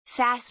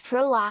Fast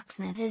Pro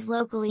Locksmith is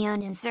locally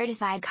owned and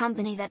certified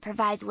company that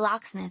provides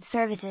locksmith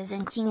services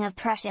in King of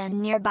Prussia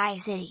and nearby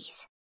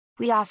cities.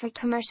 We offer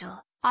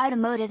commercial,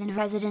 automotive and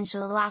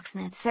residential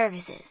locksmith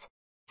services.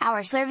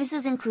 Our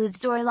services include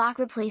door lock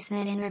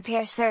replacement and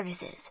repair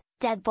services,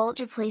 deadbolt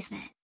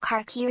replacement,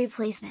 car key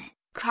replacement,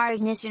 car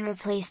ignition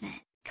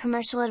replacement,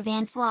 commercial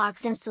advanced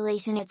locks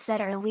installation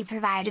etc. We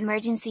provide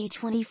emergency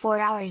 24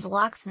 hours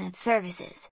locksmith services.